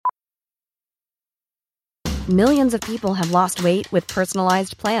Millions of people have lost weight with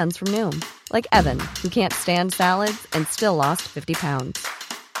personalized plans from Noom. Like Evan, who can't stand salads and still lost 50 pounds.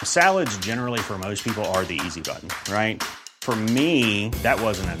 Salads generally for most people are the easy button, right? For me, that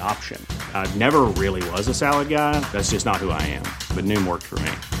wasn't an option. I never really was a salad guy. That's just not who I am. But Noom worked for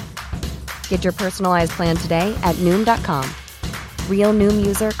me. Get your personalized plan today at Noom.com. Real Noom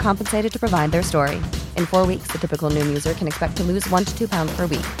user compensated to provide their story. In 4 weeks, the typical Noom user can expect to lose 1 to 2 pounds per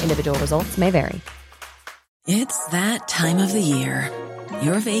week. Individual results may vary. It's that time of the year.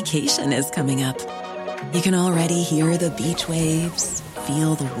 Your vacation is coming up. You can already hear the beach waves,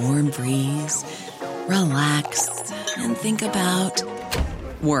 feel the warm breeze, relax, and think about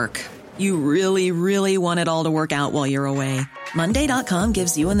work. You really, really want it all to work out while you're away. Monday.com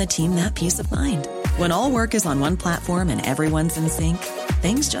gives you and the team that peace of mind. When all work is on one platform and everyone's in sync,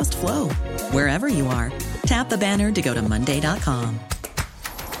 things just flow. Wherever you are, tap the banner to go to Monday.com.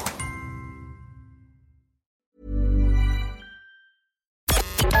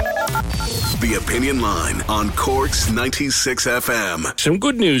 The Opinion Line on Cork's 96 FM. Some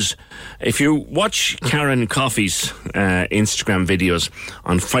good news. If you watch Karen Coffey's Instagram videos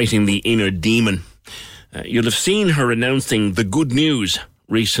on fighting the inner demon, you'll have seen her announcing the good news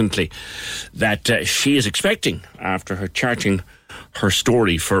recently that she is expecting after her charting her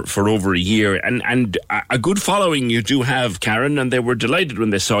story for over a year. And a good following you do have, Karen, and they were delighted when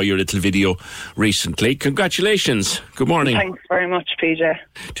they saw your little video recently. Congratulations. Good morning. Thanks very much, PJ.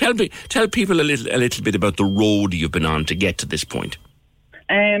 Tell people a little bit about the road you've been on to get to this point.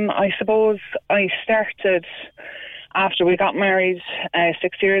 I suppose I started after we got married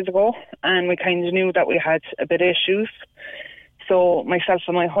 6 years ago, and we kind of knew that we had a bit of issues. So myself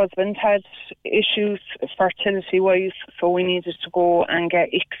and my husband had issues fertility-wise, so we needed to go and get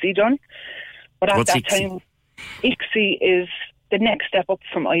ICSI done. But at What's that ICSI? time, ICSI is the next step up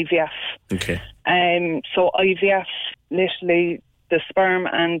from IVF. Okay. So IVF, literally, the sperm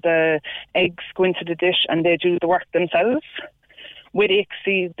and the eggs go into the dish and they do the work themselves. With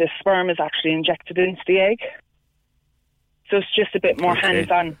ICSI, the sperm is actually injected into the egg. So it's just a bit more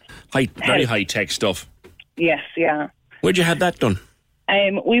hands-on. Very high-tech stuff. Yes, yeah. Where'd you have that done?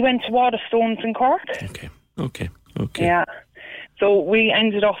 We went to Waterstones in Cork. Okay. Yeah. So we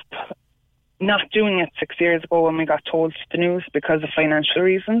ended up not doing it 6 years ago when we got told the news because of financial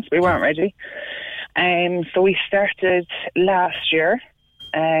reasons. We weren't ready. So we started last year,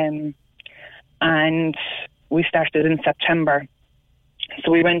 and we started in September.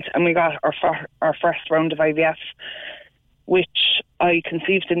 So we went and we got our first round of IVF, which I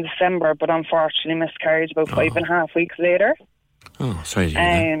conceived in December, but unfortunately miscarried about 5.5 weeks later. Oh, sorry to hear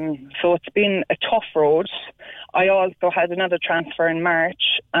that. So it's been a tough road. I also had another transfer in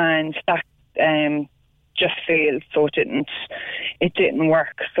March, and that just failed, so it didn't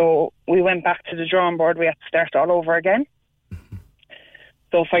work. So we went back to the drawing board. We had to start all over again.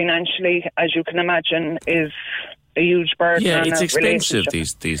 So financially, as you can imagine, is a huge burden. Yeah, on it's a expensive,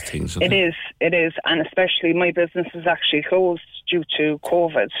 relationship. these things. It is, and especially my business is actually closed due to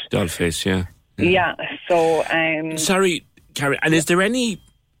COVID. Dollface, yeah. Yeah, so... Sorry, Karen, and is there any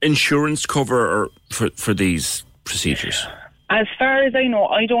insurance cover for these procedures? As far as I know,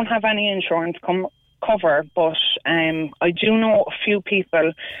 I don't have any insurance cover, but I do know a few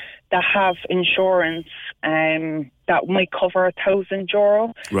people that have insurance that might cover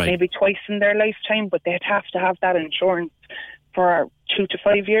 €1,000, maybe twice in their lifetime, but they'd have to have that insurance for 2 to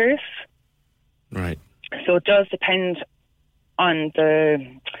 5 years. Right. So it does depend on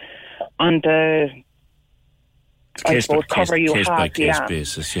the I suppose cover you case have. by case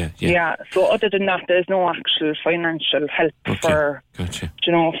basis, yeah. Yeah. So other than that, there's no actual financial help for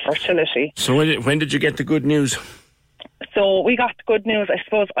fertility. So when did you get the good news? So we got the good news, I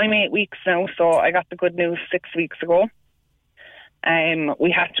suppose I'm 8 weeks now, so I got the good news 6 weeks ago.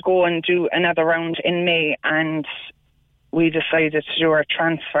 We had to go and do another round in May, and we decided to do our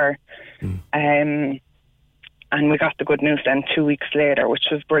transfer. And we got the good news then 2 weeks later, which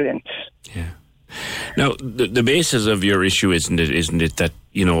was brilliant. Yeah. Now, the basis of your issue, isn't it that,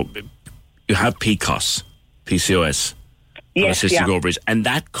 you have PCOS, polycystic ovaries, and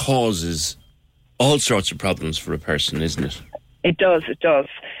that causes all sorts of problems for a person, isn't it? It does.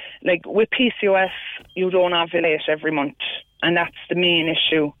 Like with PCOS, you don't ovulate every month, and that's the main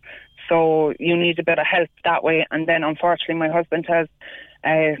issue. So you need a bit of help that way. And then unfortunately my husband has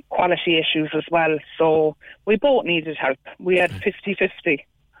quality issues as well. So we both needed help. We had 50-50.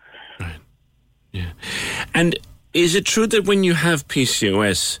 Right. Yeah. And is it true that when you have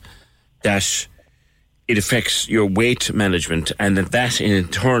PCOS that it affects your weight management and that in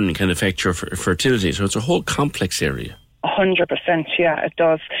turn can affect your fertility? So it's a whole complex area. 100%, yeah, it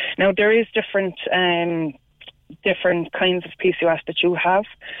does. Now there is different different kinds of PCOS that you have,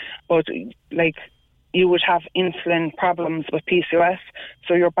 but like you would have insulin problems with PCOS,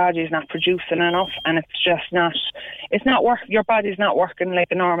 so your body's not producing enough, and your body's not working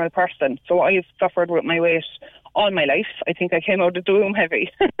like a normal person. So I've suffered with my weight all my life. I think I came out of the womb heavy.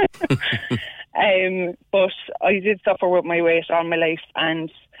 But I did suffer with my weight all my life,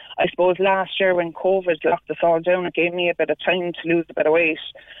 and I suppose last year when COVID locked us all down, it gave me a bit of time to lose a bit of weight.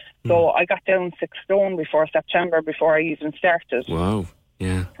 So I got down 6 stone before September, before I even started. Wow.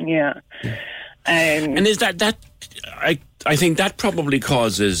 Yeah. Yeah. And is that I think that probably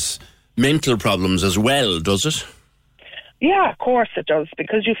causes mental problems as well, does it? Yeah, of course it does,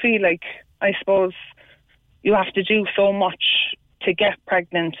 because you feel like, I suppose, you have to do so much to get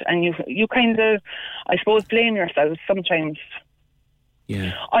pregnant, and you kind of, I suppose, blame yourself sometimes.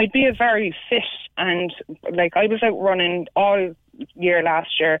 Yeah. I'd be a very fit, and like I was out running all year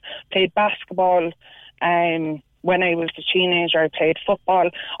last year, played basketball, when I was a teenager, I played football.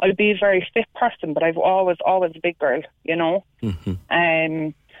 I'd be a very fit person, but I've always a big girl, you know. Mm-hmm.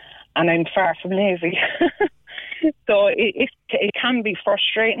 And I'm far from lazy. So it can be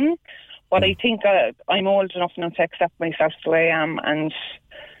frustrating, but I think I'm old enough now to accept myself the way I am, and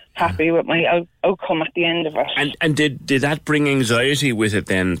happy with my outcome at the end of it. And did that bring anxiety with it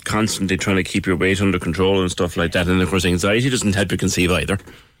then, constantly trying to keep your weight under control and stuff like that? And of course anxiety doesn't help you conceive either.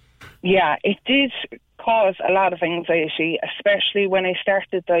 Yeah, it did cause a lot of anxiety, especially when I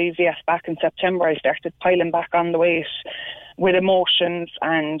started the IVF back in September. I started piling back on the weight with emotions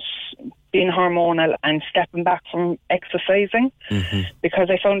and being hormonal and stepping back from exercising, because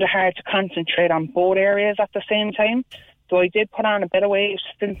I found it hard to concentrate on both areas at the same time. So I did put on a bit of weight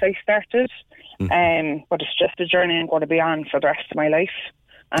since I started, but it's just a journey I'm going to be on for the rest of my life.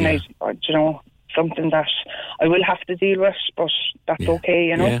 And something that I will have to deal with, but that's okay,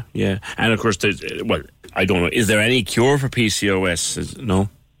 you know. Yeah. And of course, I don't know, is there any cure for PCOS? No?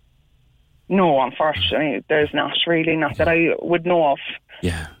 No, unfortunately, there's not really, not that I would know of.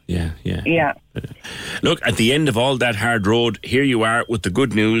 Yeah. Look, at the end of all that hard road, here you are with the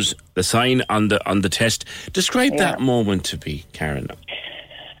good news, the sign on the test. Describe that moment to me, Karen.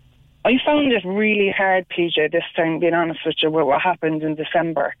 I found it really hard, PJ, this time, being honest with you, with what happened in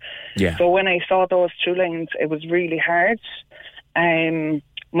December. Yeah. So when I saw those 2 lines, it was really hard.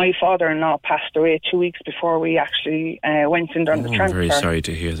 My father-in-law passed away 2 weeks before we actually went in on the transfer. I'm very sorry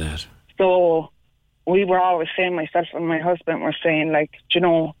to hear that. So we were always saying, myself and my husband were saying, like,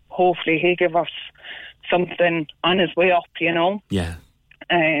 hopefully he'll give us something on his way up, you know? Yeah.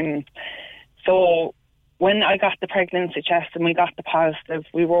 So when I got the pregnancy test and we got the positive,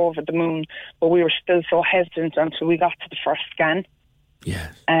 we were over the moon, but we were still so hesitant until we got to the first scan. Yeah.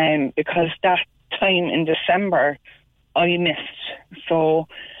 Because that time in December, I missed. So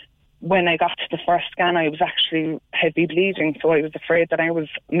when I got to the first scan, I was actually heavy bleeding, so I was afraid that I was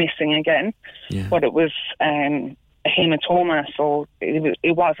missing again. Yeah. But it was a hematoma, so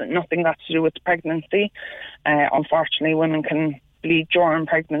it wasn't nothing got to do with the pregnancy. Unfortunately, women can bleed during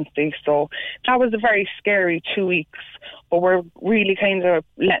pregnancy, so that was a very scary 2 weeks. But we're really kind of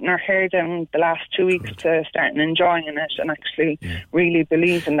letting our hair down the last 2 weeks to starting enjoying it and actually really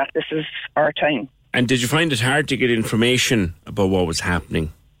believing that this is our time. And did you find it hard to get information about what was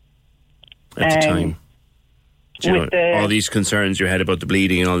happening at the time? All these concerns you had about the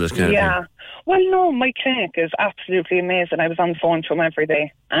bleeding and all this kind of thing. Yeah. Well, no, my clinic is absolutely amazing. I was on the phone to them every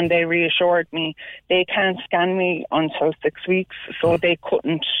day, and they reassured me they can't scan me until 6 weeks, so they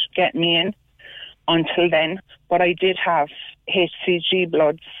couldn't get me in until then. But I did have HCG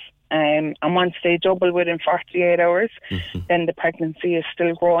bloods, and once they double within 48 hours, then the pregnancy is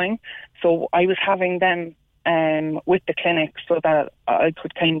still growing. So I was having them with the clinic so that I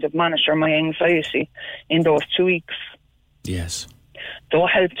could kind of monitor my anxiety in those 2 weeks. Yes. So it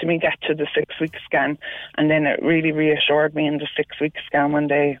helped me get to the 6 week scan, and then it really reassured me in the 6 week scan when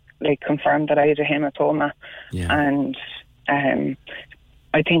they confirmed that I had a hematoma. Yeah. And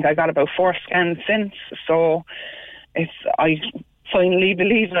I think I got about 4 scans since, so I finally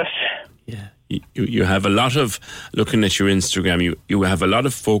believe it. Yeah. You have a lot of, looking at your Instagram, you have a lot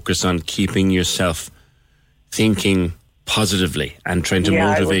of focus on keeping yourself thinking positively and trying to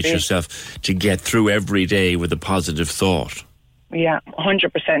motivate yourself to get through every day with a positive thought. Yeah,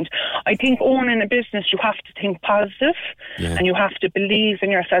 100%. I think owning a business, you have to think positive, and you have to believe in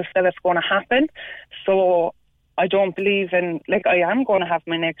yourself that it's going to happen. So I don't believe in, I am going to have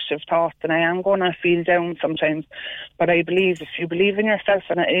my negative thoughts and I am going to feel down sometimes, but I believe if you believe in yourself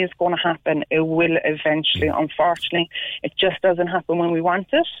and it is going to happen, it will eventually. Unfortunately, it just doesn't happen when we want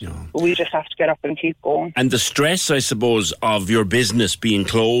it. No. But we just have to get up and keep going. And the stress, I suppose, of your business being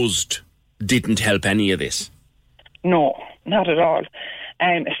closed didn't help any of this. No, not at all.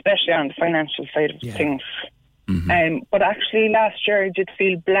 Especially on the financial side of things. But actually last year I did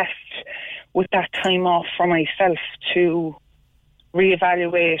feel blessed with that time off for myself to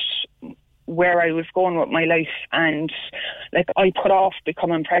reevaluate where I was going with my life. And like, I put off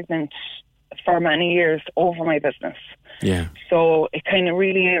becoming pregnant for many years over my business. Yeah. So it kind of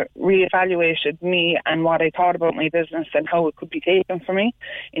really reevaluated me and what I thought about my business and how it could be taken from me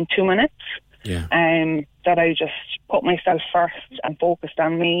in 2 minutes. Yeah. That I just put myself first and focused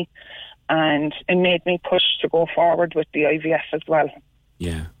on me, and it made me push to go forward with the IVF as well.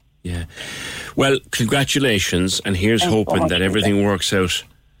 Yeah, yeah. Well, congratulations, and here's hoping that everything works out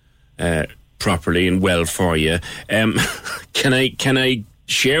properly and well for you. Can I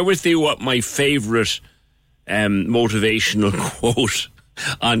share with you what my favourite motivational quote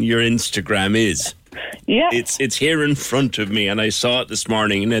on your Instagram is? Yeah. It's here in front of me, and I saw it this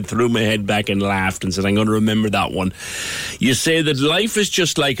morning and I threw my head back and laughed and said, I'm going to remember that one. You say that life is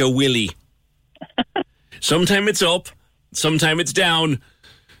just like a willy. Sometime it's up, sometime it's down,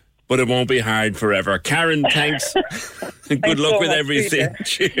 but it won't be hard forever. Karen, thanks. Good luck with everything. Peter.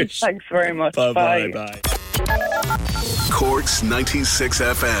 Cheers. Thanks very much. Bye. Cork's 96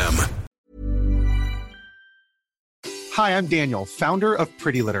 FM. Hi, I'm Daniel, founder of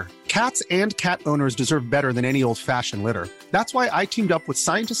Pretty Litter. Cats and cat owners deserve better than any old-fashioned litter. That's why I teamed up with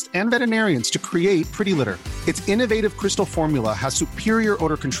scientists and veterinarians to create Pretty Litter. Its innovative crystal formula has superior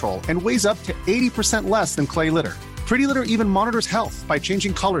odor control and weighs up to 80% less than clay litter. Pretty Litter even monitors health by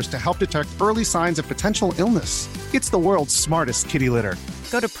changing colors to help detect early signs of potential illness. It's the world's smartest kitty litter.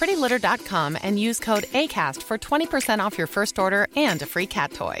 Go to prettylitter.com and use code ACAST for 20% off your first order and a free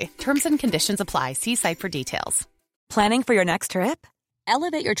cat toy. Terms and conditions apply. See site for details. Planning for your next trip?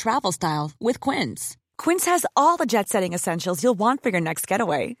 Elevate your travel style with Quince. Quince has all the jet-setting essentials you'll want for your next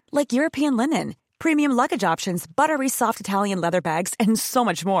getaway, like European linen, premium luggage options, buttery soft Italian leather bags, and so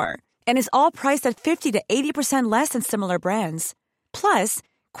much more. And is all priced at 50 to 80% less than similar brands. Plus,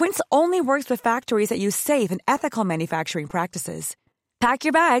 Quince only works with factories that use safe and ethical manufacturing practices. Pack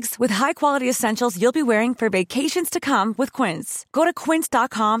your bags with high-quality essentials you'll be wearing for vacations to come with Quince. Go to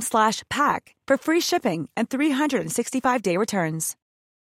quince.com/pack for free shipping and 365-day returns.